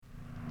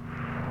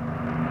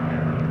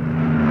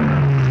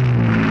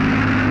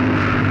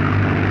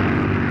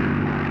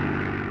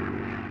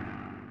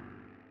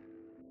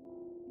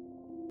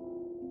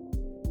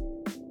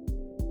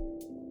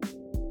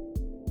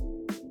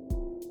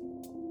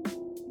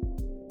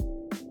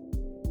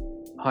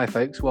Hi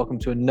folks, welcome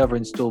to another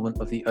instalment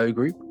of the O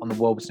Group on the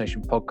World Wars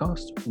Nation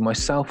podcast with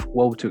myself,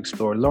 World War II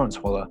explorer Lawrence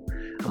Waller,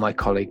 and my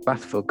colleague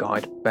battlefield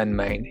guide Ben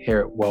Main here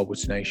at World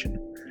Wars Nation.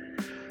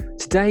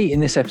 Today in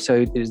this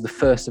episode it is the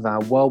first of our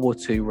World War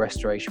II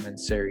Restoration Men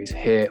series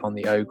here on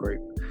the O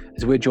Group,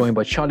 as we're joined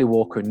by Charlie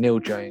Walker and Neil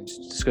Jones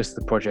to discuss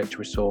the project to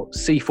restore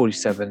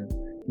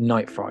C-47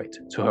 Night Fright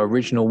to her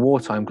original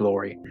wartime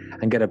glory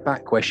and get her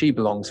back where she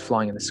belongs,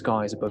 flying in the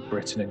skies above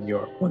Britain and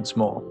Europe once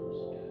more.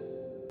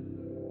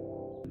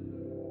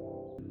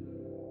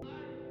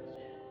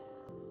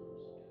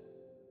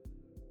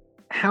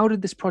 How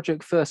did this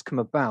project first come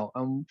about,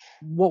 and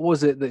what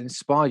was it that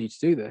inspired you to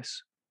do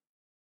this?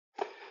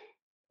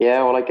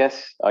 Yeah, well, I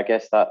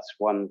guess that's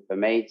one for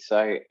me.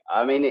 So,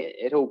 I mean,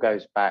 it all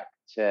goes back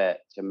to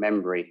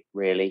memory,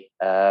 really,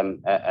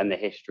 and the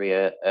history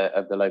of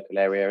the local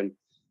area,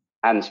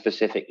 and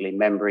specifically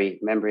memory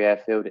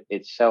airfield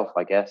itself,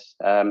 I guess.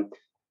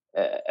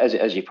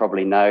 As you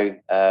probably know,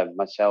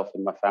 myself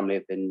and my family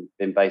have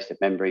been based at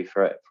Membury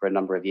for a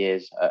number of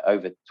years,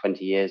 over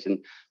 20 years, and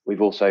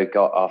we've also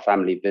got our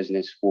family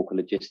business, Walker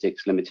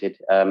Logistics Limited,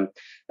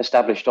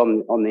 established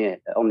on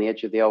the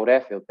edge of the old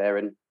airfield there.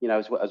 And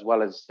as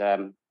well as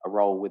a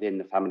role within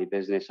the family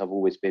business, I've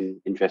always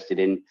been interested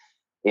in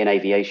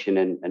aviation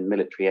and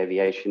military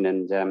aviation.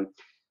 And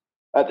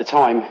at the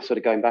time, sort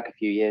of going back a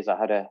few years, I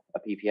had a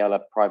PPL, a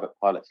private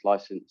pilot's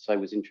license. So I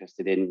was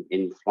interested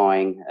in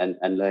flying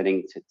and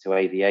learning to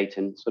aviate,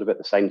 and sort of at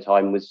the same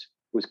time was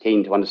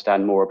keen to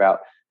understand more about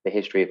the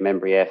history of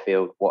Membury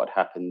Airfield, what had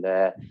happened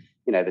there,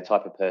 the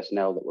type of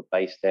personnel that were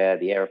based there,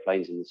 the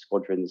aeroplanes and the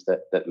squadrons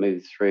that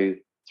moved through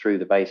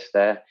the base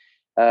there.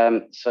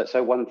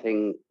 So one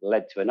thing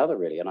led to another,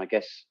 really, and I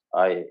guess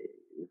I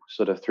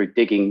sort of, through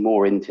digging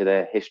more into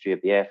the history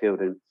of the airfield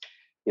and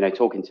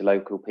talking to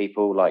local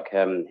people like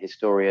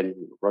historian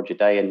Roger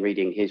Day and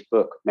reading his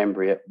book,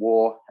 Membury at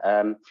War,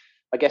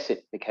 I guess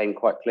it became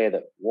quite clear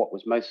that what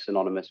was most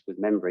synonymous with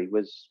Membury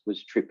was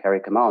Troop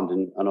Carrier Command,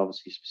 and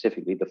obviously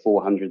specifically the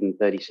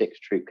 436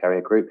 Troop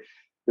Carrier Group,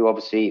 who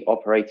obviously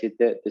operated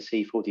the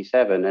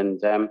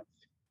C-47. And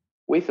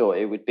we thought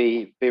it would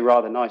be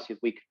rather nice if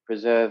we could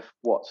preserve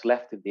what's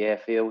left of the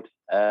airfield,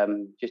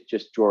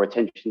 just draw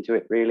attention to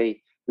it,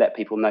 really, let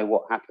people know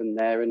what happened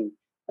there, and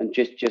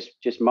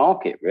just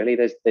mark it, really.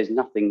 There's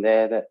nothing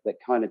there that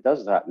kind of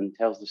does that and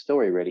tells the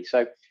story, really.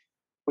 So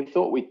we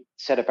thought we'd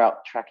set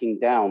about tracking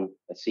down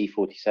a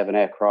C-47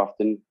 aircraft,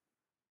 and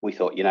we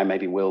thought,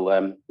 maybe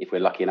we'll, if we're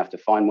lucky enough to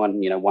find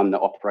one, one that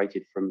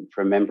operated from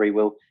Membury,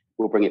 we'll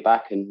bring it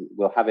back and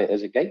we'll have it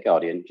as a gate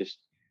guardian, just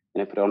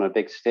put it on a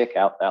big stick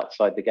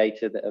outside the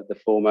gate of the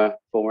former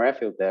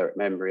airfield there at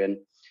Membury. And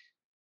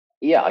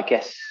yeah, I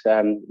guess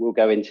we'll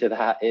go into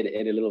that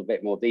in a little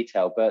bit more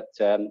detail, but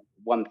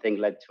one thing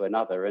led to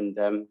another,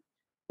 and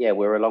yeah,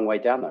 we're a long way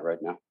down that road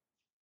now.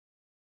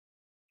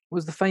 Well,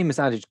 as the famous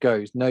adage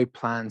goes, no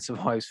plan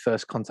survives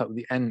first contact with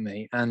the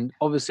enemy, and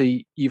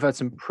obviously you've had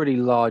some pretty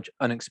large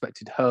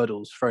unexpected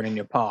hurdles thrown in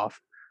your path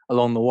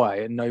along the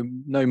way, and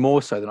no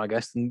more so than, I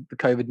guess, than the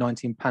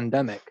COVID-19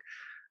 pandemic.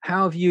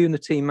 How have you and the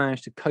team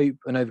managed to cope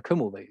and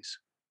overcome all these?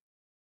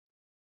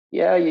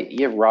 Yeah,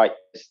 you're right.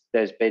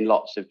 There's been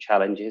lots of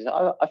challenges.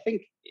 I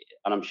think,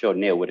 and I'm sure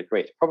Neil would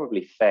agree, it's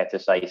probably fair to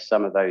say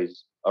some of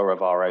those are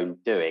of our own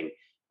doing.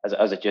 As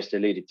I just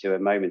alluded to a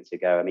moment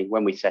ago, I mean,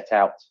 when we set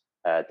out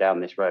down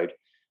this road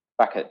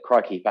back at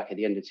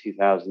the end of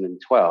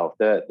 2012,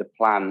 the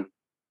plan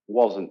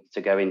wasn't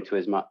to go into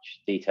as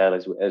much detail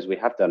as we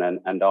have done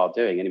and are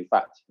doing. And in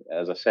fact,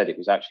 as I said, it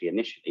was actually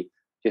initially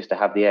just to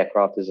have the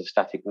aircraft as a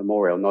static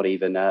memorial, not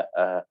even an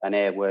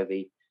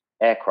airworthy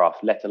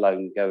aircraft, let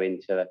alone go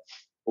into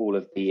all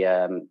of the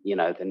the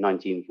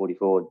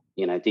 1944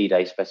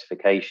 D-Day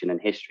specification and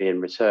history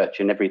and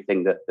research and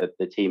everything that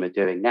the team are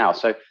doing now.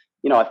 So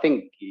I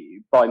think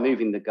by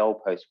moving the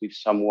goalposts, we've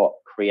somewhat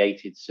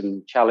created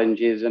some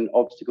challenges and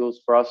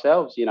obstacles for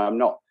ourselves. I'm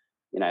not,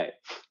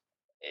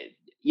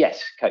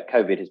 yes,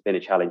 COVID has been a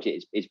challenge.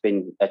 It's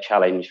been a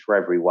challenge for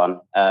everyone,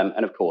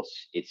 and of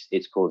course,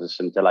 it's caused us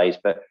some delays.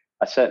 But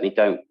I certainly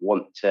don't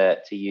want to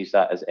use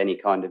that as any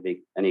kind of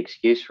an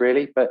excuse,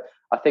 really. But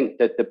I think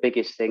that the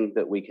biggest thing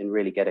that we can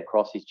really get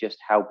across is just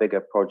how big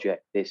a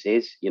project this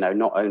is.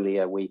 Not only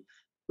are we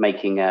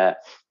making an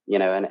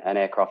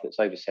aircraft that's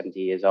over 70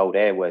 years old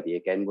airworthy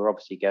again, we're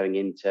obviously going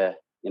into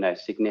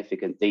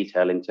significant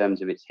detail in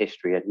terms of its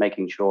history and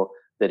making sure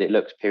that it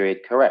looks period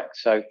correct.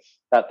 So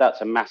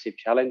that's a massive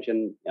challenge.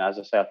 And as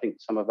I say, I think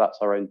some of that's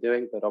our own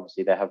doing, but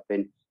obviously there have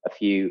been a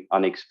few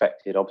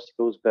unexpected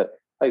obstacles. But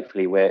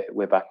hopefully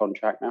we're back on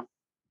track now.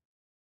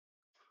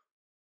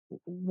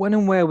 When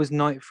and where was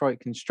Night Fright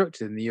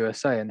constructed in the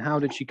USA, and how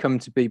did she come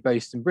to be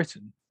based in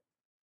Britain?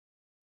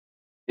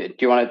 Do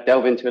you want to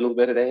delve into a little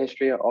bit of the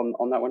history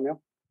on that one,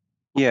 Neil?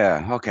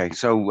 Yeah. Okay.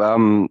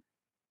 So,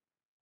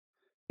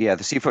 yeah,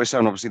 the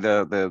C-47, obviously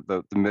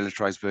the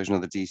militarized version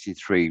of the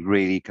DC-3,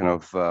 really kind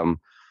of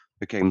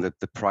became the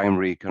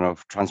primary kind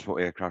of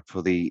transport aircraft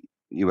for the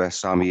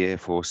US Army Air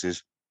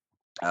Forces,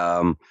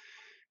 and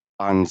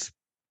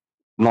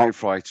Night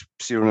Flight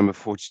serial number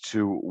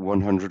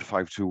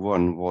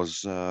 42-100-521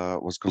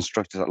 was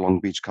constructed at Long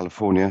Beach,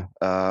 California,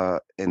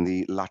 in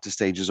the latter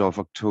stages of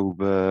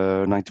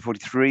October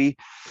 1943,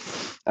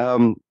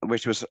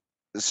 which was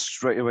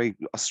straight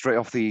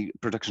off the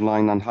production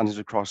line and handed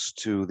across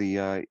to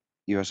the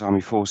U.S.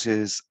 Army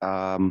Forces,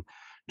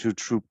 to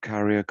Troop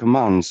Carrier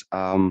Commands.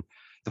 The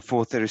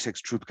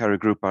 436 Troop Carrier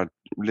Group had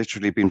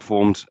literally been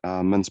formed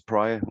months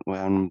prior,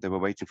 when they were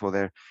waiting for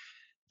their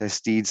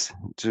steeds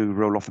to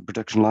roll off the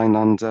production line,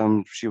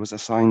 and she was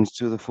assigned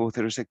to the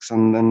 436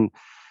 and then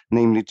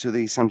namely to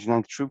the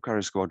 79th Troop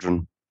Carrier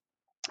Squadron.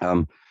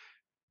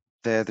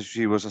 There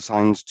she was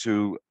assigned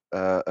to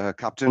a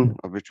captain,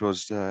 which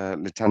was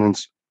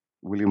Lieutenant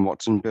William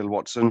Watson, Bill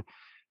Watson,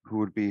 who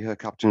would be her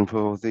captain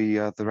for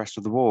the rest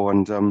of the war.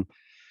 And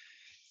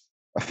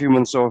a few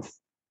months of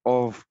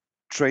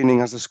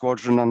training as a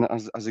squadron and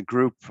as a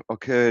group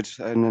occurred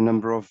in a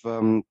number of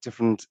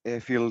different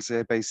airfields,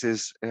 air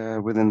bases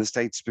within the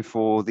States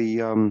before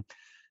that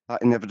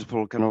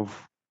inevitable kind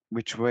of,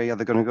 which way are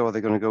they going to go? Are they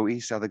going to go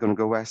east? Are they going to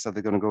go west? Are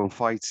they going to go and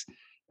fight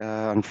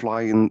and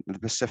fly in the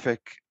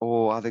Pacific?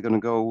 Or are they going to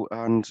go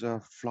and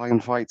fly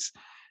and fight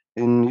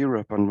in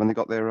Europe? And when they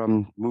got their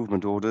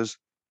movement orders,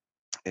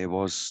 it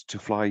was to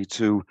fly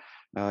to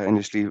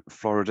initially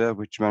Florida,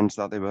 which meant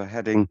that they were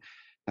heading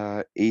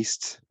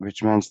east,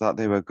 which meant that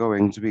they were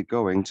going to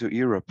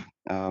Europe.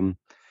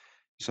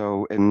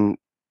 So in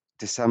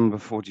December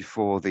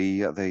 44,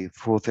 the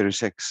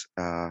 436,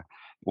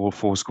 all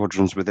four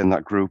squadrons within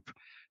that group,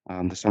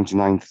 the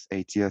 79th,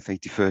 80th,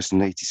 81st,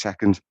 and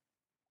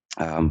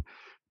 82nd,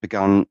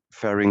 began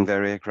ferrying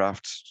their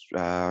aircraft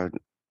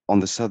on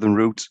the southern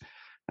route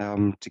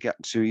to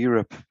get to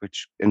Europe,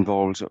 which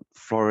involved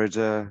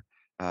Florida,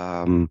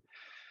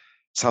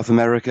 South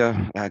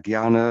America,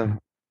 Guyana,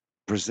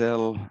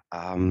 Brazil,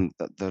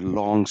 the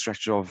long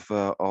stretch of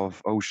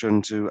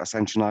ocean to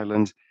Ascension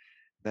Island,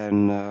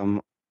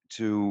 then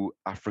to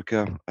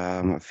Africa,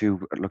 a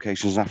few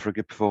locations in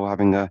Africa before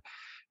having a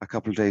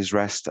couple of days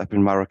rest up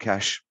in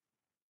Marrakesh,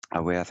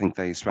 where I think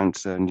they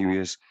spent New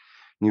Year's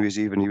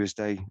Eve and New Year's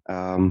Day,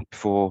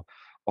 before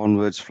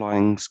onwards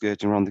flying,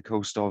 skirting around the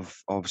coast of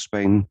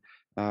Spain,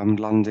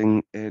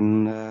 landing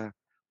in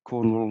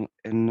Cornwall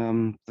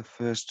in the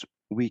first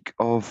week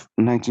of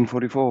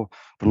 1944.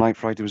 For Night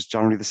Flight, it was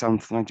January the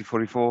 7th,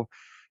 1944,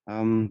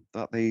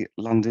 that they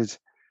landed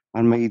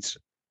and made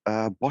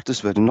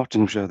Bottisford in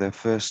Nottinghamshire their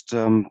first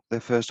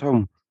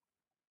home.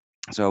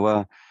 So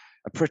a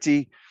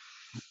pretty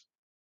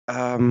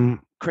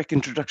quick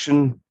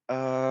introduction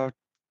for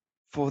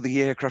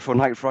the aircraft, for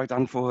Night Flight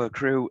and for her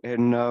crew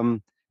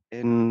in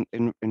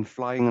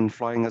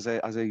flying as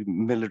a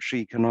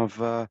military kind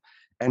of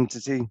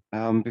entity,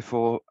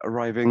 before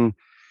arriving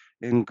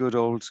in good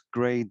old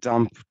grey,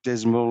 damp,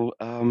 dismal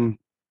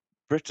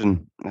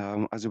Britain,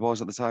 as it was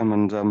at the time.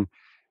 And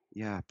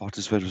yeah,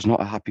 Bottisford was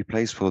not a happy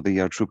place for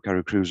the troop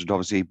carrier crews who'd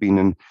obviously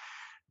been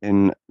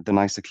in the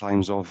nicer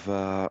climes of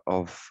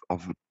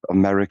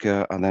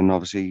America, and then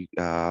obviously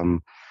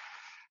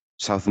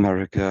South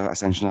America,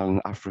 Ascension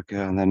Island,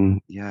 Africa, and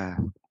then yeah,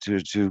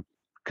 to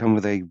come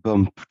with a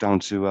bump down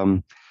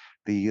to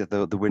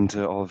the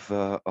winter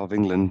of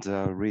England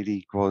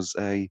really was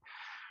a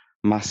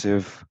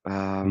massive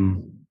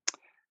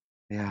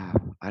yeah,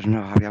 I don't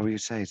know how you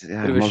say it.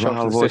 Yeah, Bit of a shock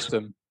to the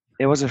system.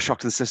 It was a shock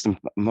to the system.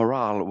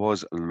 Morale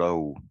was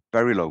low,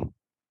 very low.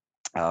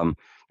 But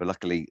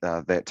luckily,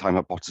 their time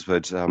at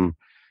Bottisford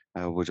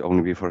would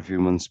only be for a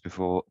few months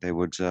before they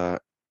would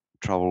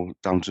travel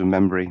down to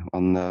Membry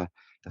on the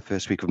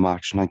first week of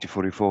March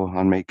 1944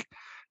 and make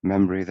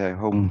Membry their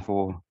home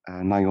for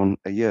nigh on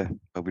a year.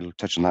 But we'll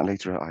touch on that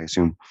later, I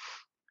assume.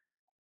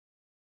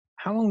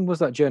 How long was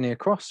that journey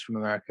across from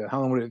America?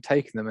 How long would it have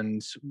taken them?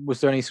 And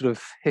was there any sort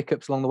of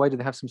hiccups along the way? Did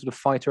they have some sort of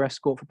fighter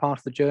escort for part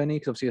of the journey?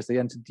 Because obviously, as they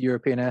entered the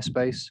European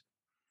airspace,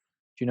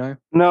 do you know?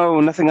 No,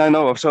 nothing I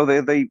know of. So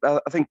they I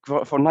think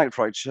for Night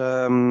Flight,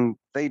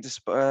 they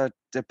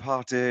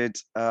departed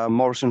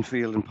Morrison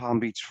Field in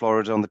Palm Beach,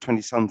 Florida, on the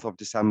 27th of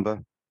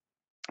December,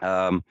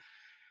 and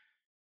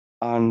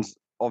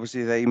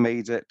obviously they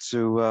made it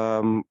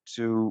to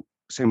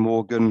St.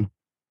 Morgan.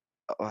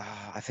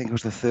 I think it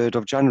was the 3rd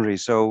of January.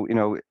 So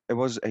it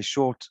was a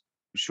short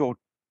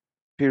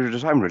period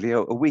of time, really,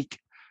 a week.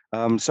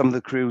 Some of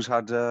the crews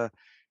had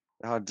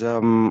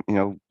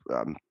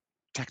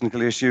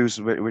technical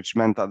issues, which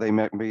meant that they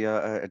might be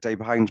a day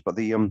behind. But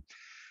the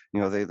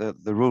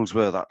rules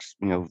were that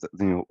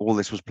all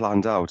this was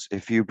planned out.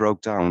 If you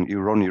broke down, you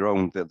were on your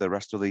own. The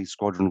rest of the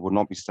squadron would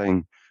not be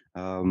staying,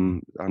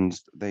 and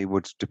they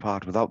would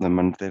depart without them,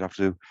 and they'd have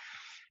to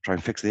try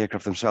and fix the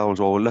aircraft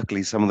themselves. Or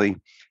luckily, some of the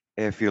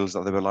airfields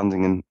that they were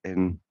landing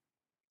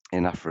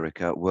in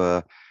Africa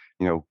were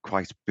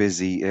quite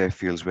busy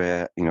airfields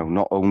where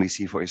not only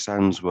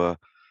C-47s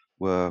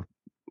were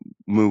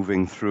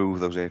moving through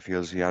those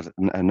airfields. He had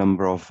a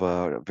number of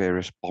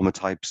various bomber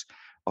types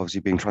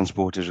obviously being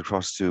transported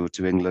across to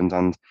England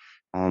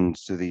and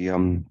to the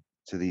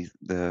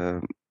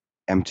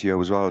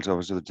MTO as well,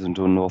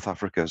 to North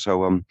Africa.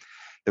 So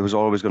there was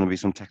always going to be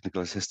some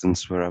technical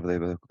assistance wherever they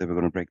were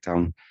going to break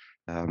down.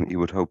 You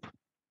would hope.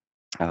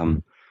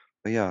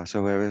 But yeah,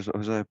 so it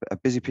was a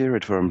busy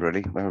period for them,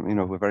 really.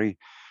 We're very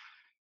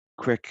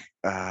quick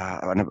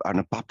and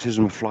a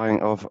baptism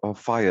of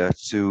fire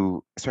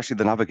to especially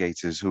the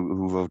navigators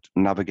who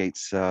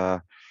navigates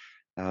the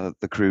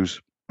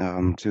cruise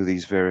to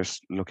these various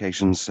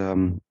locations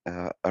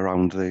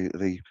around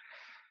the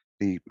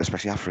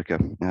especially Africa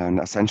and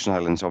Ascension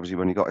Islands. Obviously,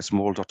 when you got a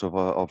small dot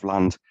of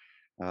land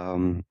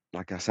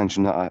like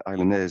Ascension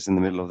Island is in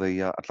the middle of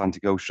the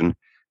Atlantic Ocean,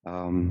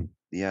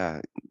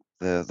 yeah,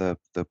 the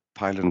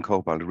pilot and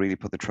co-pilot really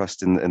put the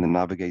trust in the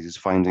navigators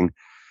finding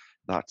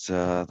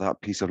that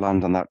piece of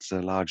land on that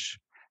large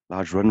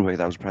runway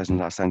that was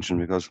present at Ascension,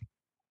 because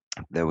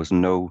there was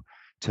no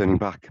turning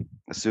back.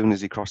 As soon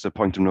as he crossed the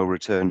point of no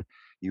return,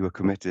 you were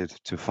committed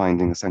to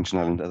finding Ascension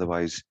Island.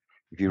 Otherwise,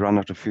 if you ran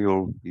out of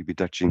fuel, you'd be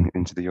ditching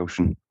into the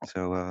ocean.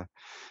 So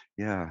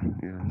yeah.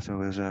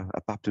 So it was a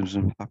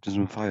baptism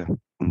of fire,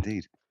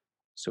 indeed.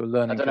 So a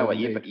learning I don't know curve what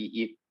indeed.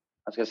 you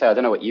I was going to say, I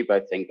don't know what you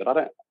both think, but I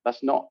don't.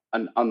 That's not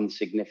an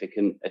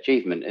unsignificant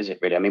achievement, is it?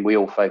 Really? I mean, we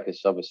all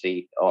focus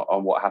obviously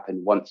on what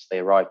happened once they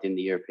arrived in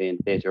the European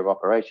theatre of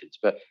operations,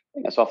 but I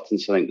think that's often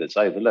something that's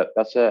overlooked.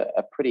 That's a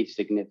pretty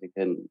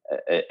significant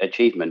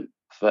achievement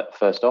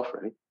first off,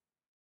 really.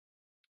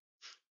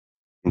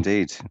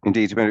 Indeed.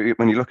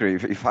 When you look at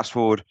it, if you fast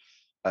forward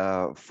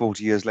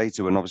 40 years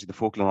later, when obviously the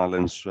Falkland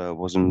Islands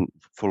was in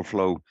full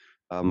flow,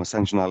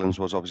 Ascension Islands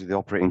was obviously the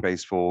operating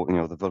base for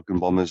the Vulcan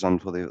bombers and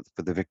for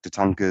the Victor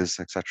tankers,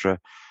 etc.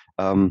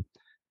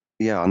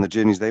 Yeah, and the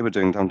journeys they were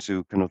doing down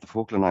to kind of the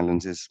Falkland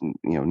Islands is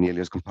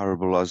nearly as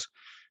comparable as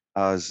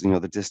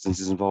the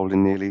distances involved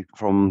in nearly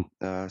from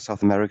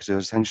South America to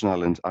Ascension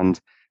Island, and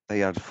they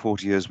had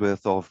 40 years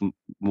worth of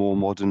more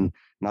modern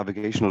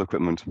navigational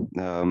equipment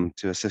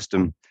to assist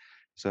them.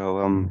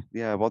 So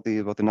yeah, what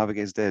the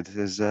navigators did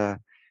is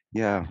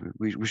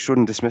we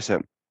shouldn't dismiss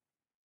it.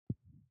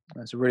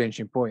 That's a really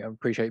interesting point. I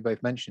appreciate you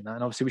both mentioning that.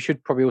 And obviously, we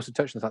should probably also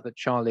touch on the fact that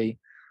Charlie,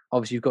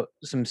 obviously, you've got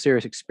some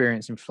serious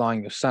experience in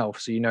flying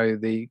yourself, so you know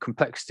the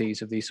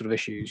complexities of these sort of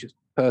issues just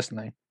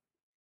personally.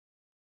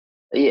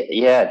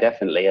 Yeah,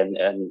 definitely, and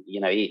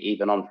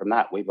even on from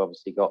that, we've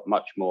obviously got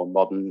much more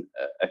modern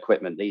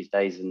equipment these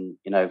days, and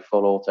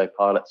full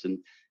autopilots, and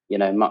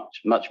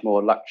much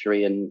more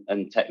luxury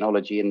and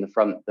technology in the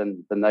front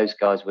than those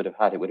guys would have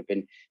had. It would have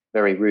been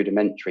very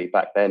rudimentary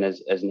back then,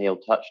 as Neil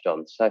touched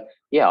on. So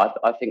yeah,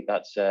 I think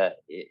that's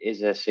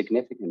is a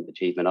significant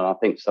achievement, and I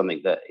think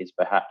something that is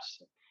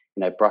perhaps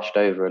brushed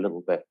over a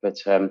little bit, but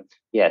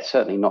yeah,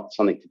 certainly not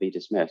something to be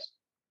dismissed.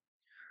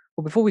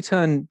 Well, before we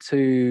turn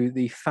to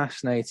the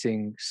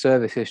fascinating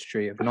service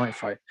history of Night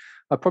Fright,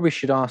 I probably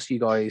should ask you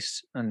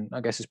guys, and I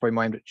guess it's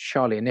probably aimed at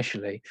Charlie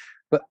initially,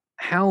 but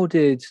how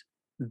did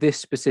this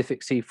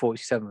specific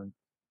C-47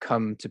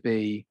 come to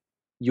be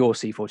your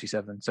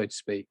C-47, so to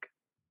speak?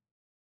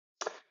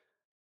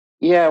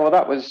 Yeah, well,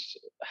 that was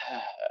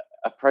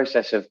a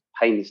process of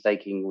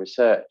painstaking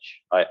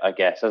research, I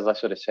guess. As I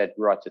sort of said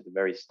right at the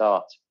very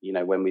start,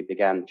 when we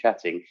began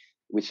chatting,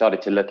 we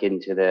started to look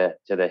into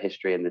the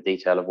history and the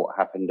detail of what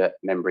happened at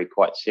Membury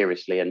quite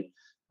seriously, and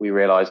we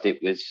realised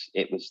it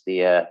was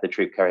the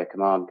Troop Carrier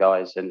Command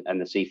guys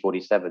and the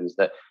C-47s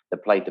that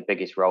played the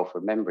biggest role for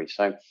Membury.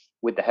 So,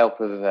 with the help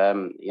of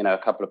a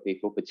couple of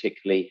people,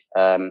 particularly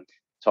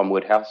Tom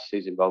Woodhouse,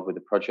 who's involved with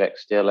the project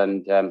still,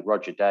 and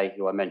Roger Day,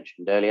 who I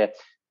mentioned earlier,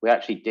 we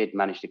actually did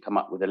manage to come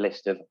up with a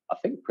list of, I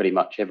think, pretty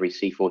much every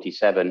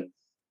C-47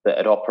 that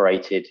had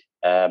operated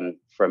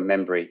from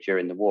Membury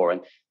during the war. And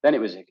then it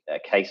was a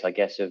case, I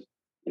guess, of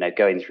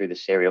going through the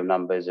serial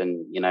numbers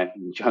and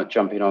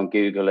jumping on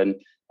Google and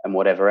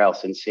whatever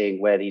else and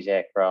seeing where these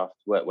aircraft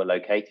were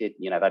located.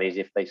 That is,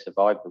 if they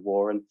survived the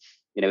war, and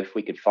if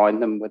we could find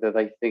them, whether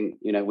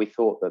we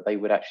thought that they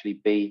would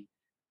actually be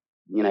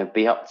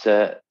up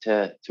to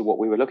what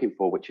we were looking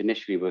for, which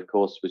initially, of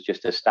course, was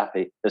just a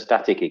static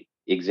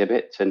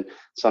exhibit and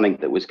something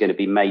that was going to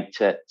be made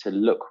to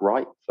look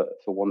right,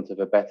 for want of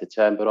a better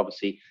term. But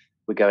obviously,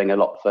 we're going a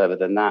lot further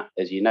than that,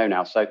 as you know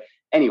now. So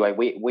anyway,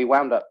 we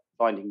wound up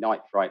finding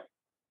Night Fright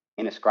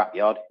in a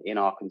scrapyard in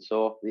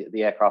Arkansas.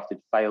 The aircraft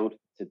had failed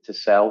to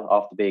sell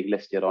after being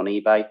listed on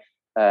eBay.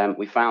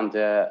 We found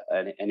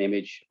an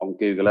image on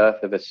Google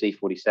Earth of a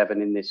C-47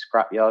 in this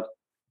scrapyard.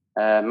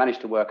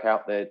 Managed to work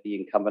out the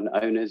incumbent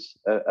owners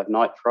of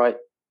Night Fright,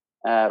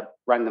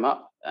 rang them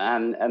up,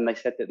 and they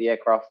said that the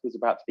aircraft was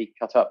about to be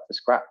cut up for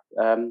scrap,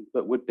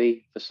 but would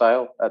be for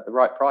sale at the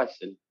right price.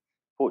 And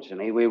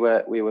fortunately, we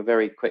were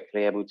very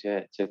quickly able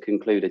to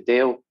conclude a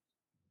deal.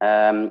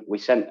 We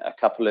sent a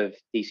couple of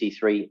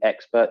DC-3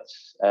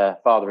 experts,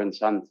 father and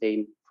son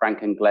team,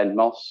 Frank and Glenn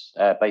Moss,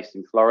 based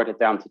in Florida,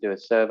 down to do a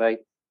survey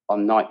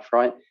on Night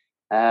Fright.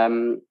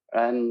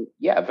 And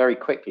yeah, very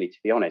quickly, to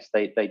be honest,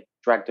 they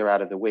dragged her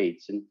out of the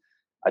weeds, and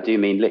I do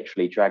mean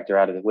literally dragged her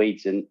out of the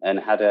weeds, and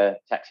had her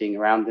taxiing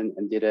around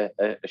and did a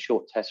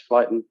short test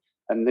flight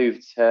and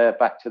moved her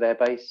back to their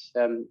base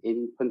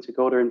in Punta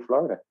Gorda in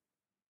Florida.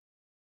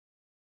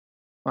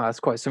 Wow, that's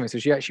quite something. So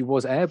she actually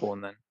was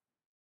airborne then?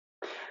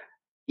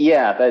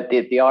 Yeah,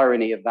 the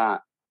irony of that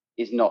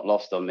is not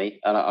lost on me,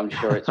 and I'm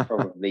sure it's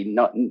probably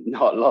not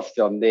lost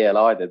on Neil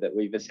either, that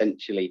we've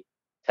essentially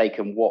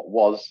taken what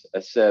was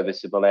a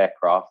serviceable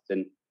aircraft,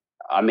 and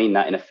I mean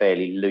that in a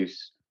fairly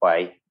loose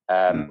way,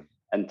 and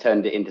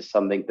turned it into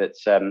something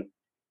that's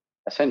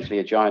essentially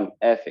a giant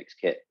airfix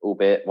kit,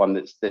 albeit one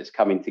that's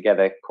coming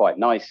together quite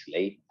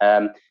nicely.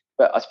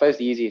 But I suppose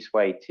the easiest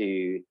way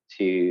to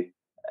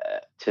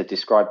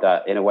describe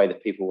that in a way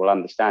that people will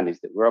understand is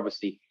that we're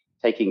obviously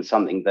taking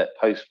something that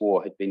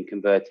post-war had been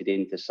converted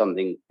into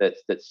something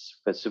that's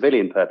for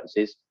civilian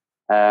purposes,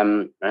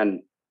 and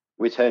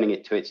returning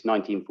it to its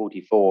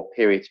 1944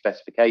 period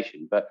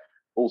specification, but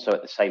also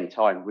at the same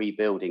time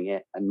rebuilding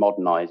it and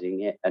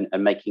modernizing it and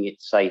making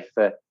it safe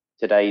for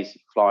today's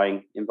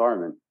flying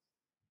environment.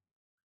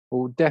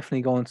 We'll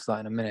definitely go on to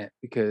that in a minute,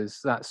 because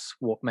that's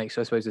what makes,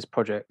 I suppose, this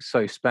project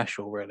so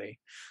special, really.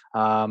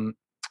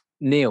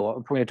 Neil,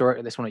 I'm probably going to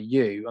direct this one at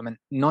you. I mean,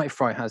 Night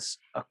Fright has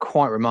a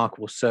quite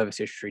remarkable service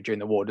history during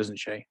the war, doesn't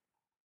she?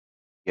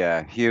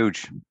 Yeah,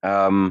 huge.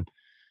 Yeah,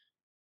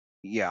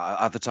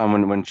 at the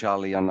time when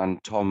Charlie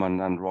and Tom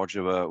and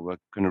Roger were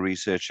kind of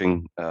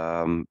researching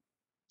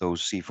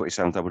those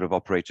C-47s that would have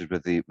operated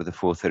with the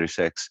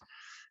 436.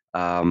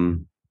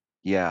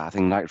 Yeah, I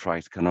think Night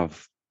Fright kind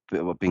of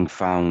were being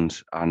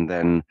found, and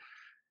then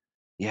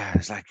yeah,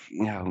 it's like,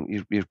 you know,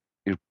 you're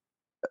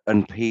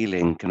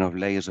unpeeling kind of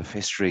layers of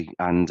history,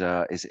 and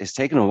it's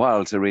taken a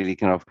while to really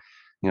kind of,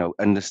 you know,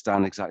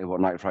 understand exactly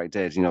what Night Fright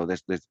did. You know,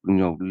 there's you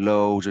know,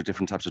 loads of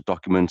different types of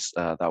documents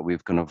that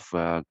we've kind of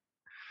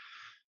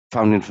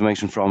found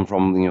information from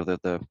you know,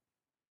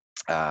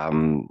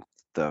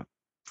 the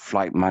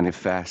flight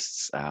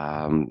manifests, you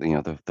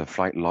know, the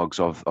flight logs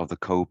of the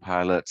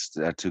co-pilots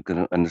to kind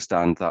of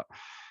understand that,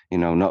 you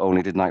know, not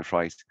only did Night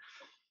Fright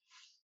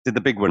did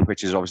the big one,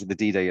 which is obviously the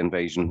D-Day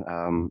invasion,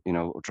 you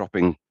know,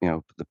 dropping, you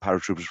know, the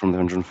paratroopers from the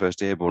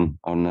 101st Airborne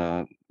on,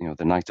 you know,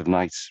 the night of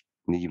nights,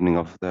 in the evening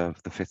of the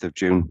 5th of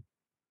June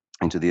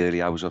into the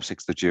early hours of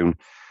 6th of June.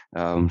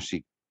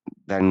 She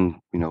then,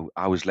 you know,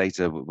 hours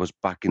later was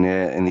back in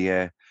the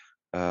air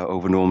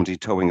over Normandy,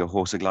 towing a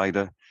Horsa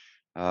glider.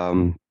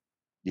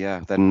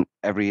 Yeah, then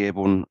every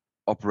airborne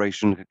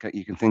operation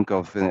you can think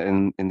of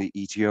in the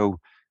ETO,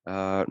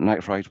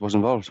 Night Fright was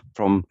involved,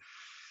 from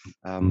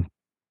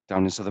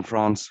down in southern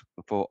France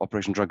for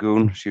Operation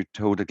Dragoon. She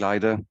towed a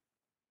glider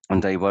on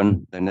day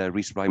one, then a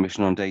resupply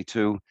mission on day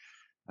two,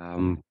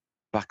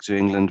 back to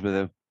England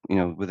with you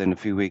know, within a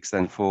few weeks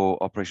then for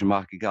Operation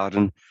Market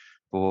Garden,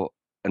 for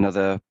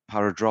another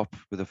para drop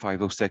with a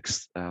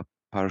 506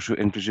 Parachute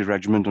Infantry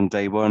Regiment on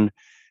day one,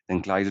 then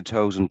glider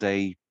tows on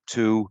day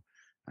two.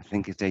 I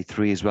think it's day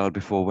three as well,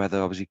 before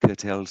weather obviously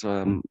curtails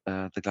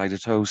the glider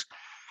tows.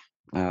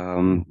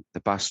 The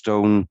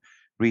Bastogne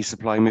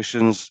resupply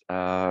missions,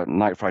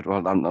 Night Fright,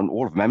 well, and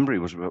all of memory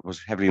was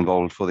heavily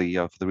involved for the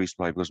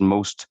resupply, because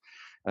most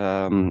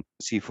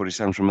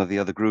C-47s from the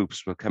other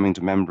groups were coming to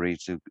Membry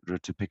to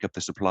pick up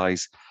the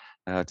supplies,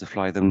 to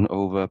fly them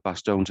over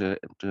Bastogne to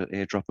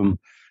airdrop them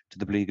to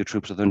the beleaguered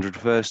troops of the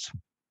 101st.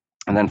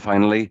 And then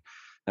finally,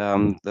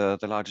 the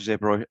largest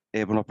airborne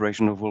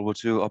operation of World War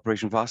II,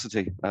 Operation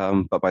Varsity.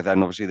 But by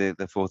then, obviously,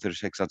 the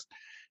 436 had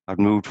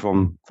moved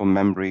from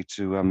Membry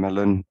to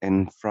Melun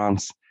in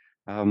France.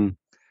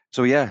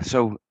 So yeah,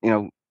 so, you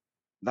know,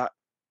 that,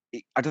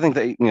 I don't think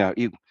that, you know,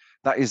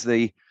 that is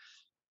the,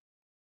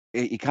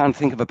 you can't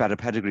think of a better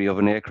pedigree of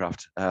an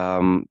aircraft,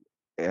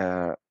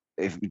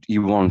 if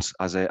you want,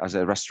 as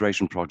a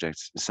restoration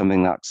project,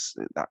 something that's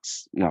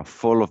you know,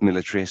 full of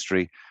military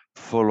history,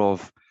 full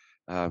of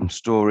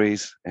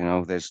stories. You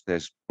know, there's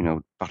you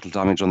know, battle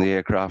damage on the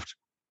aircraft.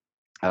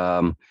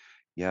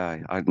 Yeah,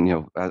 you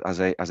know, as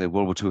a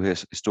World War II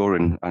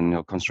historian, and, you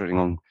know, concentrating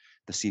on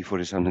the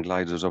C-47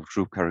 gliders of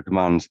Troop Carrier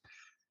Command,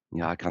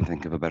 yeah, I can't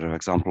think of a better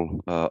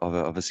example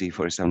of a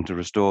C-47 to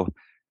restore.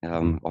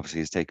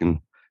 Obviously, it's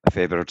taken a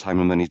fair bit of time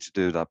and money to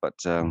do that, but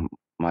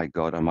my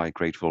God, am I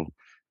grateful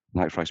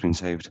Night Fright's been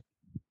saved.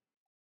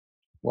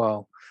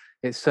 Well,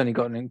 it's certainly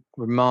got a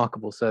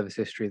remarkable service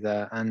history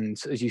there. And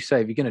as you say,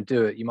 if you're going to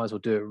do it, you might as well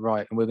do it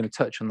right. And we're going to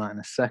touch on that in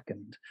a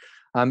second.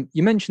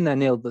 You mentioned there,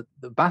 Neil, the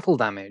battle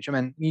damage. I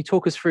mean, can you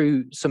talk us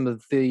through some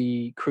of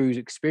the crew's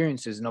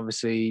experiences, and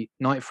obviously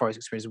Night Fright's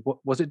experience?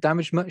 Was it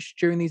damaged much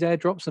during these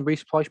airdrops and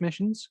resupply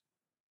missions?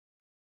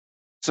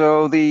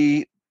 So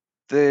the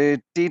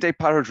D-Day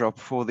paradrop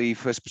for the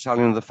 1st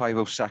Battalion of the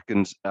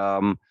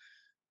 502nd,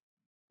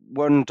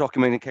 one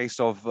documented case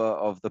of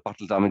the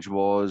battle damage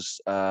was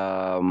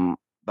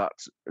that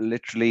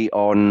literally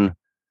on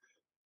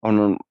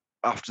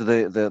after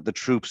the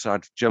troops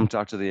had jumped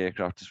out of the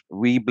aircraft,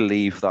 we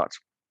believe that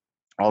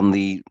on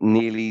the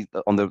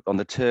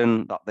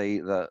turn that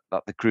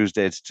the crews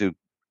did to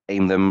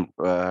aim them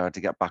to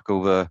get back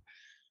over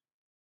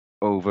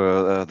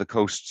the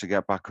coast, to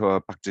get back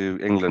to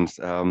England,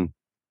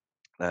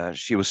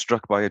 she was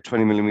struck by a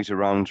 20mm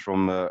round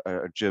from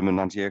a German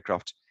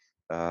anti-aircraft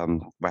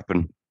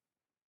weapon,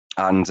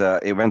 and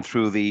it went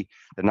through the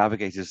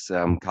navigator's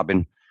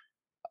cabin,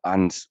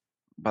 and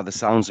by the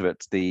sounds of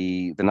it,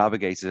 the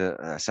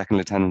navigator, Second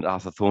Lieutenant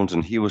Arthur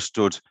Thornton, he was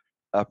stood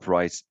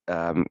upright,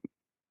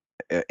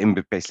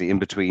 basically in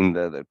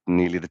between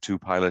nearly the two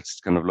pilots,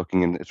 kind of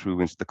looking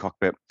through into the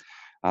cockpit,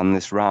 and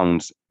this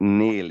round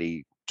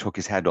nearly took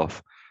his head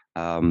off.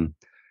 And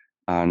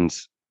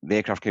the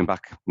aircraft came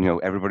back.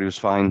 Everybody was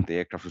fine. The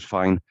aircraft was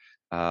fine.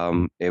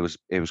 It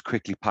was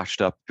quickly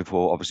patched up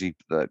before, obviously,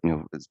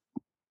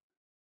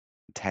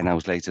 10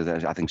 hours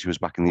later, I think she was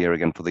back in the air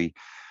again for the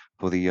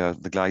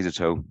glider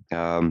tow.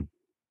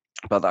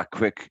 But that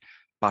quick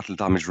battle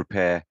damage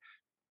repair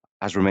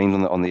has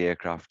remained on the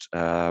aircraft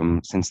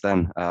since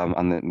then.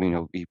 And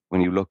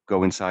when you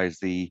go inside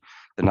the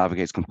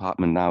navigator's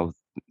compartment now,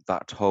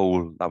 that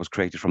hole that was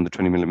created from the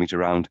 20mm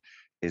round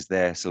is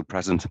there, still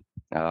present.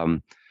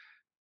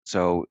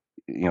 So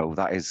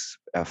that is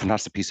a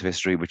fantastic piece of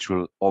history, which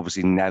will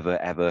obviously never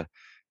ever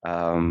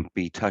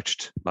be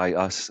touched by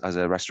us as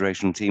a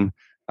restoration team,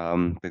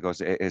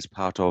 because it is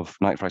part of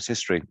Night Fright's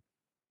history.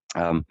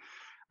 And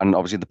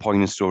obviously the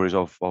poignant stories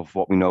of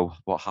what we know,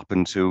 what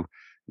happened to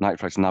Night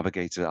Fright's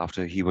navigator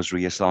after he was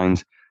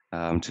reassigned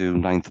to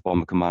 9th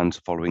Bomber Command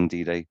following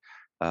D-Day.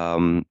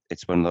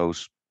 It's one of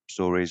those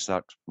stories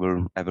that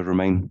will ever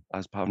remain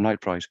as part of Night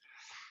Fright.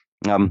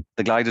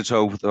 The glider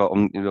tow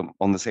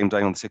on the same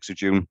day, on the 6th of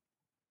June,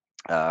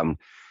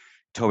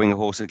 towing a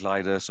horsed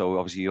glider. So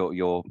obviously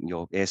your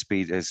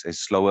airspeed is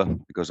slower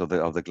because of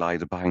the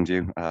glider behind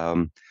you.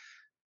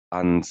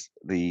 And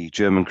the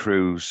German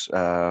crews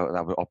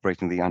that were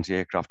operating the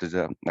anti-aircraft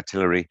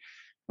artillery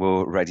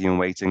were ready and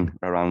waiting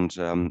around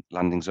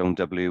landing zone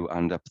W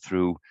and up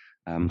through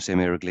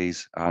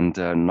Saint-Mère-Église. And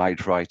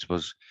Night Fright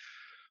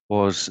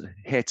was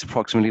hit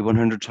approximately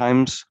 100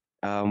 times,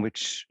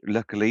 which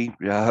luckily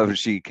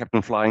she kept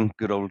on flying.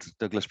 Good old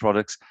Douglas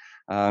products.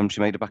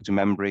 She made it back to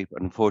Membry,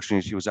 but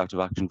unfortunately she was out of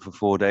action for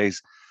 4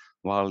 days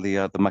while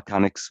the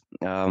mechanics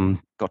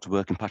got to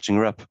work in patching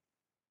her up.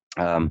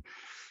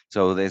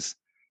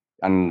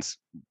 And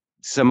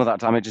some of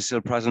that damage is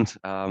still present.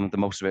 The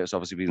most of it has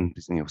obviously been,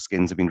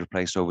 skins have been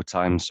replaced over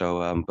time.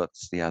 So, but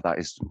yeah, that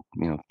is,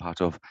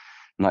 part of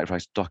Night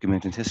Fright's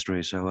documented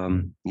history. So,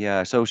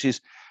 so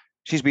she's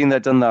been there,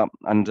 done that,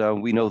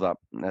 and we know that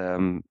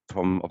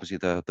from obviously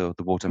the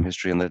wartime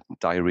history and the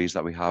diaries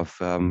that we have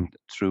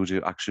through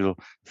to actual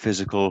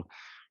physical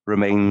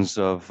remains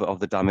of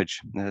the damage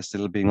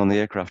still being on the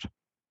aircraft.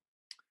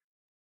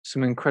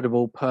 Some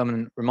incredible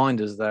permanent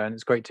reminders there, and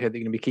it's great to hear that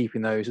you're going to be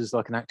keeping those as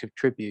like an active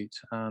tribute.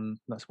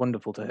 That's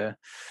wonderful to hear.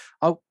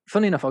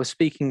 Funny enough, I was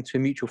speaking to a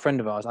mutual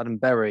friend of ours, Adam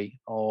Berry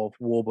of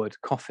Warwood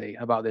Coffee,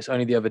 about this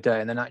only the other day,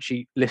 and then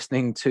actually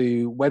listening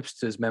to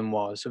Webster's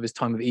memoirs of his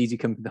time with Easy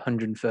Company, the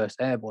 101st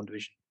Airborne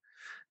Division.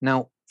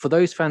 Now, for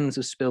those fans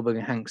of Spielberg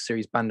and Hanks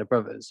series Band of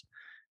Brothers,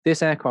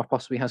 this aircraft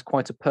possibly has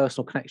quite a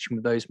personal connection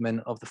with those men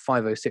of the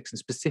 506, and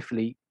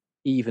specifically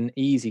even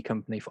Easy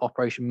Company for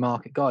Operation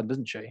Market Garden,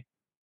 doesn't she?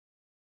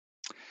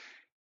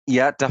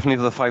 Yeah, definitely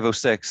for the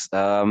 506.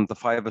 The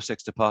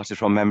 506 departed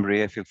from Membry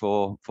Airfield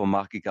for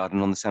Market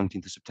Garden on the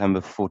 17th of September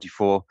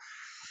 44.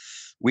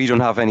 We don't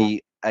have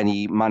any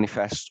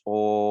manifest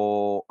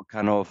or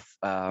kind of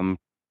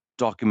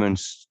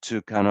documents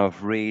to kind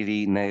of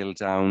really nail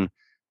down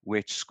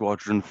which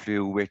squadron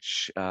flew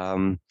which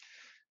company,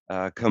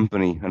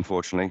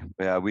 unfortunately.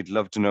 Yeah, we'd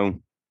love to know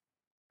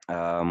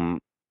from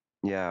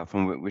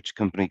which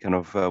company kind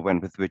of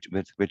went with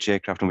which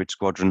aircraft and which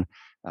squadron.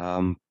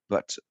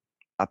 But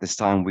at this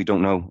time, we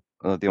don't know.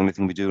 The only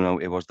thing we do know,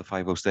 it was the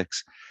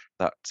 506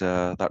 that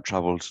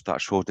travelled that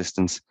short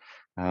distance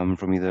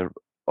from either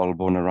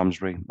Aldbourne or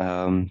Ramsbury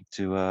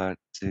to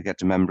get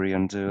to Membry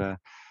and to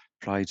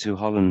fly to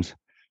Holland.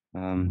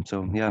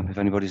 So yeah, if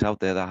anybody's out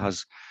there that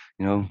has,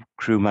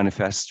 crew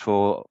manifests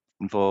for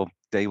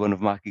day one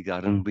of Market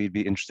Garden, we'd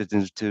be interested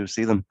to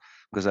see them,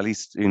 because at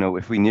least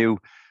if we knew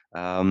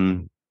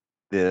the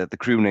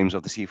crew names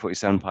of the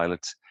C-47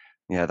 pilots,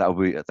 yeah,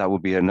 that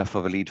would be enough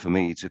of a lead for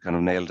me to kind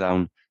of nail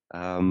down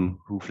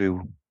who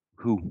flew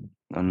who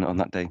on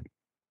that day.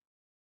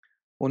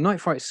 Well,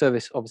 Night Fright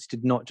service obviously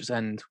did not just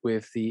end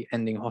with the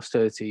ending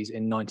hostilities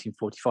in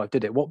 1945,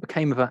 did it? What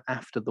became of her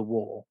after the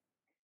war?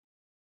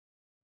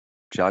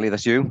 Charlie,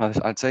 that's you,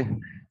 I'd say.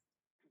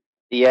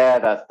 Yeah,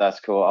 that's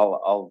cool.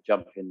 I'll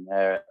jump in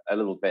there a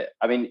little bit.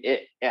 I mean,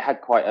 it had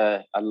quite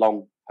a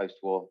long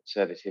post-war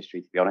service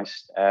history, to be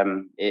honest.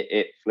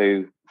 It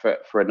flew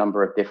for a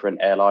number of different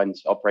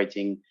airlines,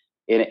 operating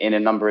in a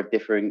number of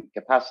different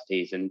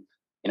capacities, and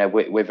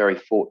we're very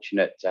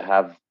fortunate to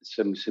have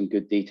some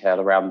good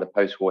detail around the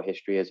post-war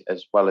history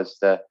as well as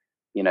the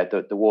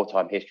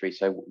wartime history.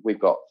 So we've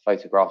got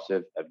photographs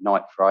of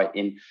Night Fright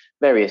in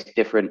various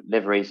different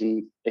liveries,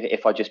 and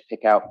if I just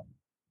pick out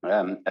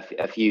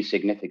a few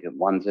significant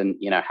ones, and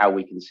how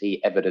we can see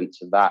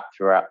evidence of that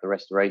throughout the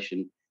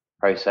restoration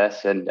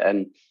process,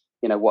 and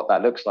what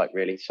that looks like,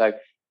 really. So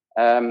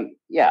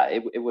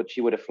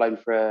she would have flown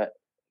for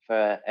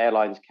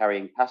airlines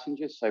carrying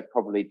passengers. So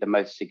probably the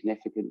most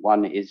significant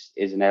one is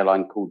an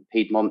airline called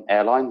Piedmont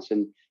Airlines,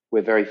 and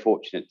we're very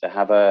fortunate to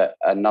have a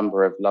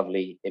number of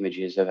lovely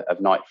images of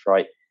Night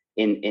Fright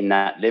in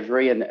that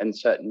livery, and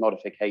certain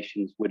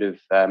modifications would have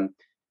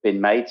been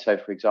made. So,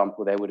 for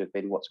example, there would have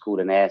been what's called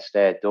an air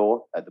stair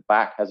door at the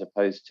back as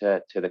opposed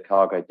to the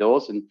cargo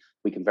doors, and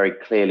we can very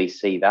clearly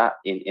see that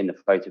in the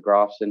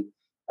photographs.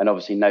 And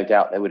obviously, no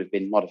doubt there would have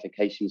been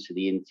modifications to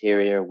the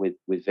interior with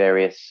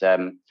various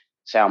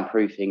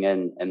soundproofing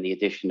and the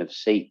addition of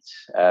seats,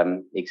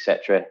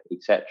 etc.,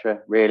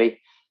 really.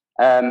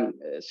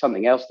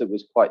 Something else that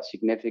was quite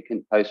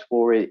significant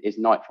post-war is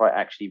Night Fright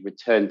actually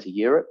returned to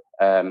Europe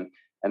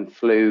and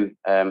flew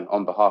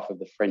on behalf of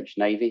the French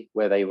Navy,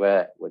 where they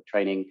were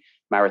training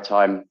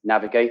maritime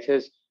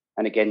navigators.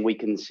 And again, we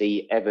can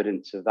see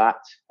evidence of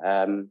that.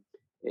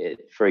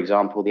 For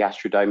example, the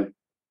Astrodome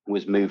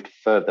was moved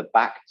further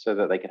back so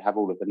that they could have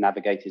all of the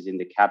navigators in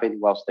the cabin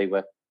whilst they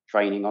were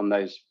training on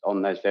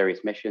those various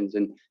missions.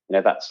 And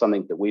that's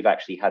something that we've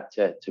actually had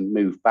to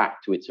move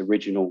back to its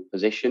original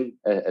position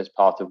as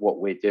part of what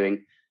we're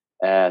doing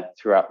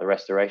throughout the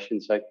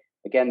restoration. So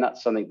again,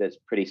 that's something that's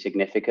pretty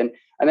significant.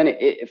 And then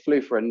it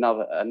flew for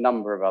a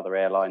number of other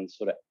airlines,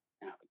 sort of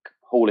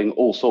hauling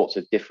all sorts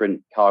of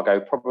different cargo.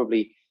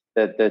 Probably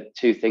the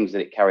two things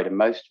that it carried the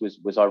most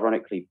was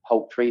ironically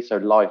poultry, so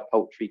live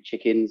poultry,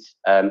 chickens,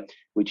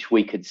 which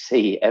we could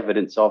see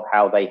evidence of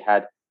how they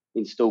had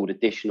installed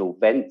additional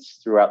vents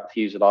throughout the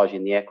fuselage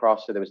in the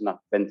aircraft, so there was enough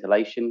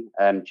ventilation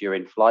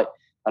during flight.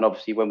 And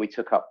obviously, when we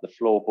took up the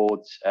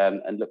floorboards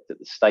and looked at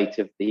the state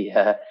of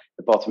the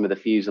bottom of the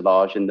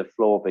fuselage and the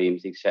floor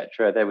beams,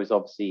 etc., there was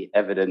obviously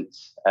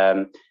evidence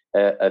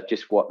of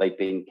just what they'd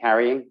been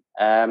carrying.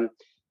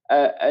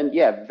 And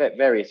yeah,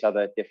 various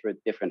other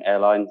different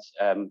airlines.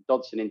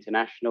 Dodson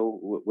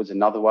International was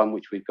another one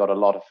which we've got a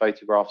lot of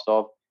photographs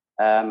of,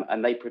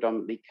 and they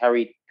predominantly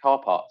carried car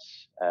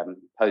parts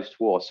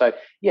post-war. So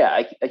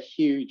yeah, a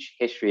huge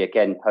history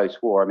again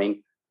post-war. I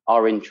mean,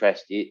 our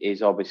interest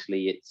is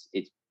obviously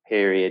its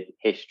period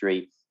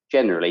history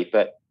generally,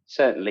 but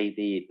certainly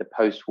the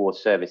post-war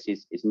service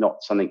is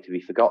not something to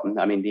be forgotten.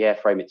 I mean, the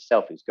airframe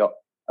itself has got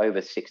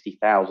over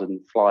 60,000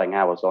 flying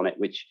hours on it,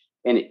 which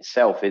in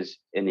itself is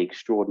an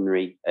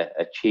extraordinary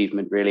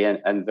achievement, really,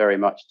 and very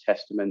much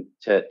testament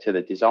to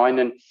the design.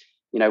 And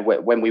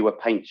when we were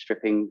paint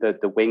stripping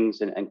the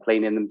wings and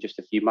cleaning them just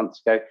a few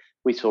months ago,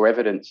 we saw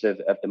evidence of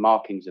the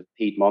markings of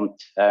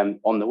Piedmont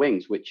on the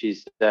wings, which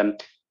is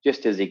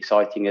just as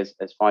exciting as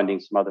finding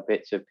some other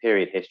bits of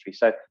period history.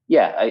 So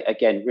yeah,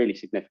 again, really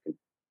significant.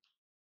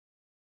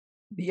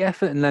 The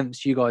effort and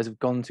lengths you guys have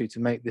gone to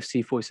make the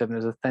C-47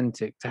 as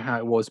authentic to how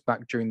it was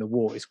back during the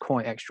war is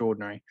quite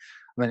extraordinary.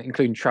 I mean,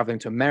 including traveling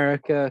to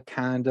America,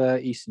 Canada,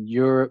 Eastern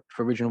Europe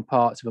for original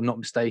parts, if I'm not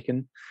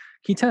mistaken.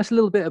 Can you tell us a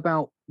little bit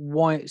about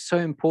why it's so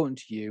important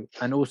to you,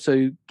 and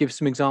also give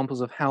some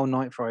examples of how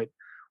Night Fright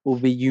will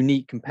be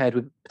unique compared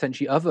with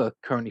potentially other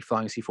currently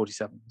flying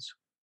C-47s?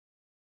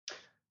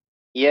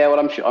 Yeah, well,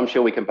 I'm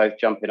sure we can both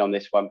jump in on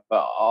this one,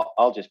 but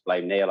I'll just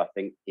blame Neil. I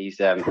think he's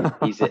a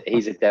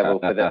devil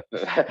for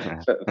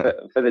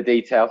the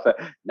detail. But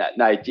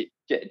no,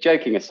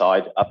 joking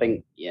aside, I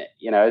think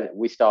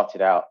we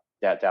started out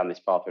down this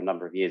path a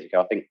number of years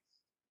ago. I think,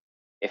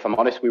 if I'm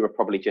honest, we were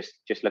probably just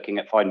looking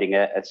at finding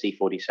a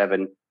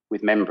C-47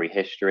 with memory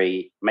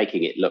history,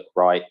 making it look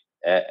right,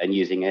 and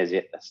using it as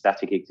a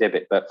static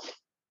exhibit. But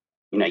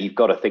you've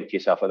got to think to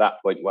yourself at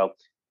that point, well,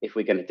 if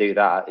we're going to do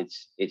that,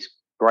 it's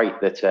great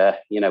that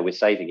we're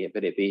saving it,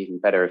 but it'd be even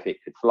better if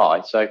it could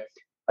fly. So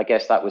I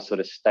guess that was sort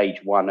of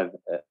stage one of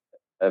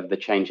the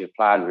change of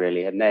plan,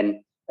 really. And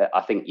then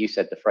I think you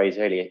said the phrase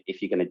earlier: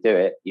 if you're going to do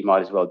it, you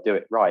might as well do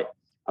it right.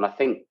 And I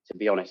think, to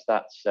be honest,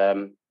 that's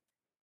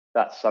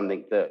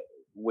something that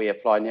we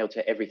apply, Neil,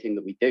 to everything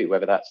that we do,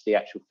 whether that's the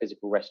actual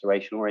physical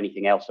restoration or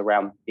anything else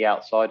around the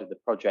outside of the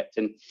project.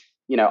 And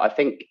I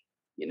think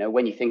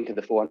when you think of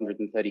the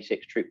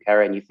 436 troop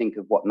carrier and you think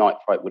of what Night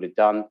Fright would have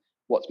done,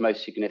 what's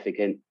most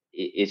significant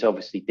is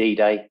obviously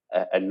D-Day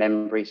and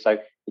memory. So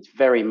it's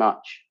very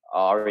much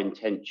our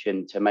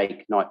intention to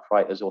make Night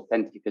Fright as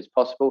authentic as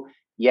possible.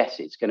 Yes,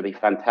 it's going to be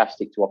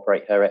fantastic to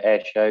operate her at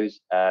air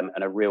shows, and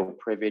a real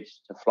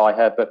privilege to fly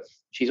her, but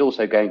she's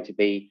also going to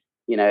be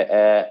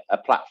a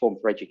platform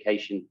for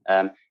education,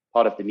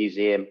 part of the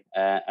museum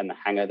and the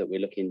hangar that we're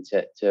looking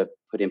to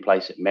put in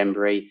place at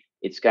Memory.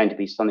 It's going to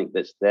be something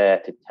that's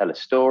there to tell a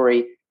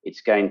story.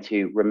 It's going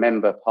to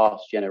remember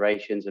past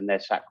generations and their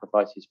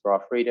sacrifices for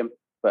our freedom,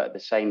 but at the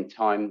same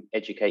time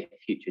educate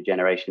future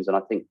generations. And I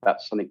think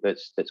that's something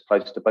that's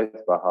close to both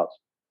of our hearts.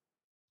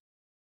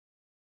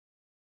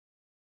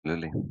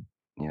 Absolutely,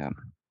 yeah.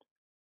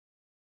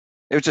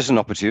 It was just an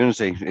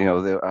opportunity,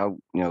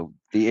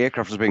 the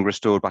aircraft was being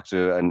restored back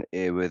to an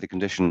airworthy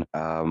condition,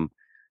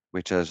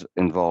 which has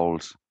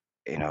involved,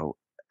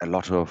 a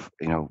lot of,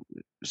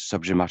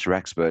 subject matter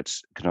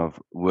experts kind of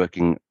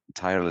working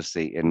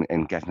tirelessly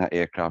in getting that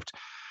aircraft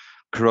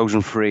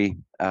corrosion free.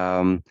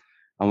 And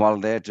while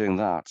they're doing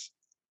that,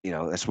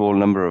 a small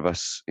number of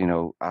us,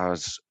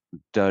 has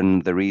done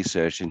the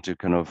research into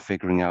kind of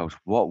figuring out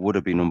what would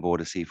have been on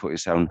board a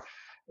C-47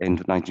 in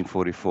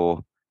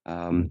 1944.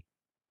 And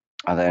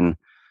then,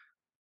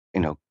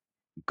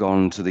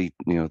 gone to the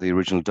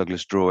original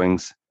Douglas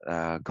drawings,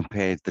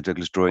 compared the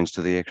Douglas drawings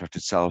to the aircraft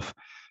itself,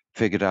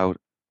 figured out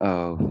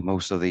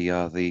most of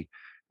the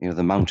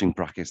mounting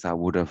brackets that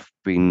would have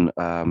been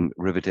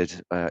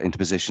riveted into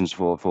positions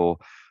for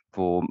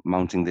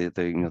mounting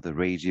the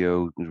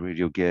radio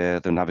gear,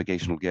 the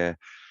navigational gear.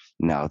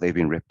 Now they've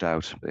been ripped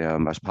out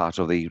as part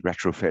of the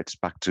retrofits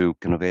back to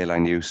kind of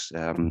airline use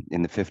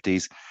in the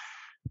 50s.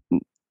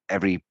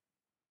 Every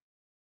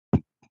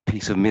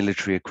piece of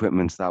military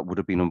equipment that would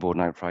have been on board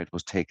Night Flight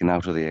was taken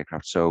out of the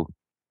aircraft. So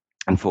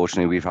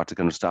unfortunately, we've had to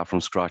kind of start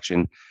from scratch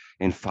in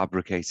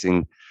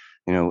fabricating,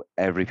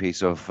 every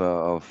piece of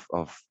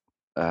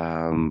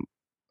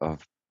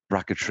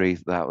bracketry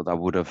that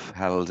would have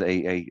held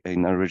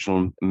an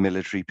original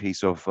military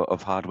piece of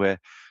hardware.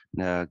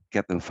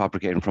 Get them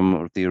fabricated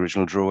from the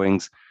original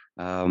drawings,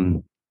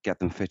 get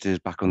them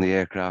fitted back on the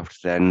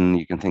aircraft. Then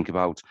you can think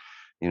about,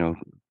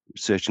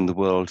 searching the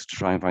world to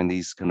try and find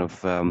these kind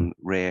of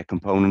rare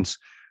components,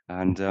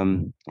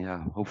 and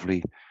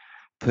hopefully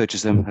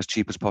purchase them as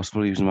cheap as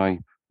possible using my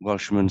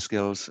Welshman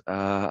skills,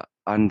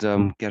 and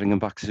getting them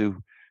back to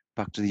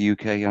the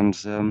UK, and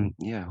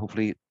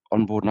hopefully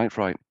on board Night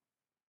Flight.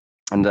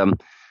 And I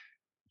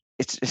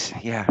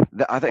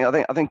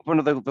think one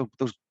of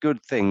those good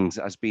things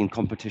has been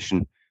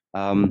competition.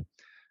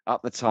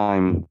 At the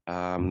time,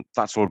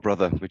 That's All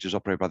Brother, which is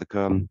operated by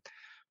the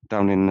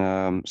down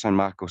in San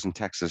Marcos in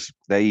Texas,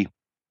 they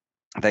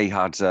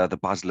had the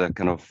Basler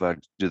kind of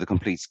do the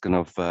complete kind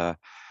of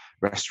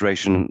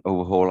restoration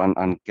overhaul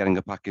and getting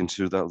it back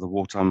into the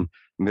wartime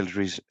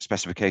military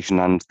specification,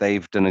 and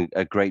they've done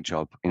a great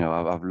job.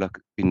 I've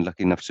been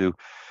lucky enough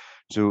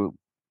to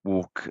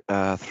walk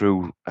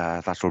through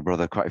That's All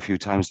Brother quite a few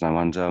times now,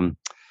 and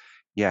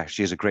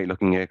she is a great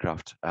looking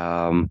aircraft.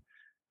 But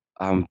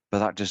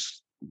that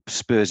just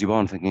spurs you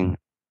on, thinking,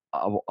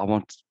 I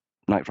want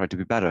Night Flight to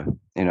be better.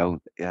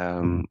 You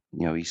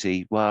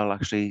see, well,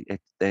 actually,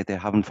 they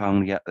haven't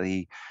found yet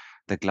the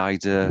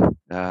glider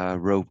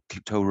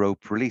tow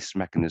rope release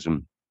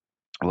mechanism.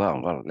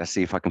 Well, let's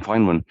see if I can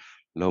find one.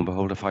 Lo and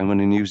behold, I find one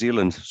in New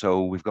Zealand.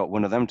 So we've got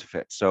one of them to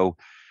fit. So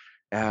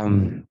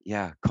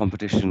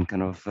competition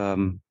kind of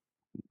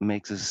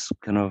makes us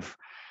kind of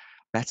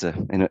better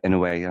in a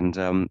way, and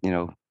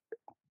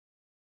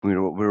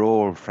we're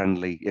all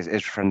friendly.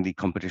 It's friendly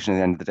competition at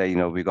the end of the day.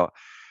 We've got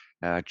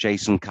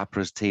Jason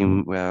Capra's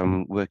team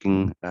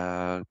working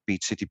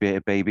Beach City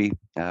Beta Baby.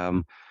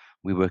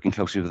 We're working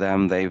closely with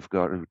them. They've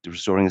got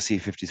restoring a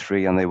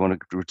C-53, and they want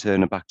to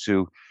return it back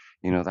to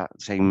that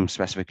same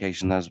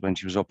specification as when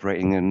she was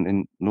operating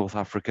in North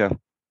Africa.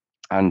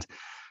 And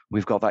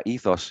we've got that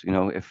ethos.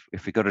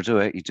 If you got to do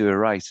it, you do it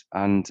right,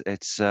 and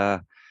it's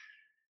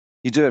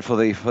you do it for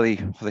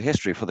the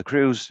history, for the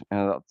crews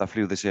that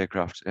flew this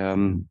aircraft.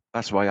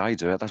 That's why I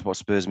do it. That's what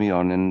spurs me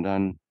on.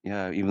 And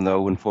even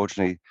though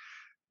unfortunately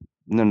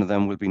none of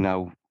them will be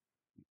now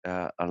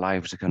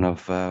alive to kind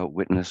of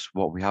witness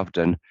what we have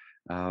done,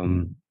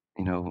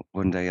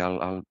 one day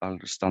I'll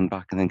just stand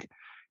back and think,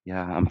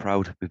 I'm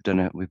proud. We've done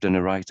it. We've done it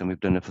right, and we've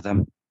done it for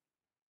them.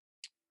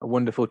 A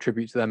wonderful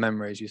tribute to their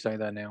memory, as you say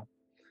there, Neil.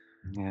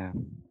 Yeah.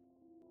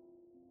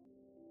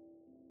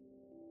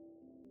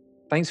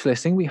 Thanks for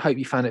listening. We hope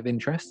you found it of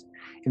interest.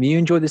 If you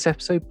enjoyed this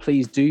episode,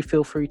 please do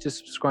feel free to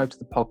subscribe to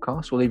the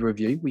podcast or leave a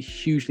review. We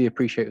hugely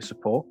appreciate your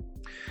support.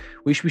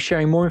 We should be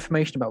sharing more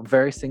information about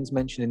various things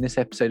mentioned in this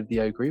episode of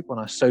the O Group on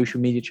our social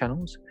media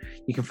channels.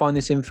 You can find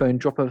this info and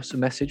drop us a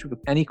message with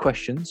any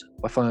questions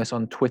by following us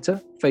on Twitter,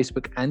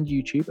 Facebook, and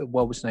YouTube at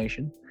Wellwoods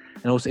Nation,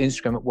 and also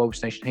Instagram at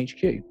Wellwoods Nation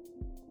HQ.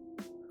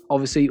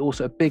 Obviously,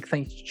 also a big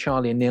thank you to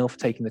Charlie and Neil for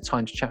taking the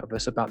time to chat with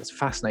us about this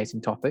fascinating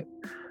topic.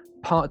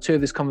 Part 2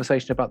 of this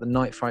conversation about the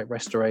Night Flight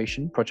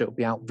restoration project will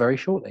be out very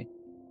shortly.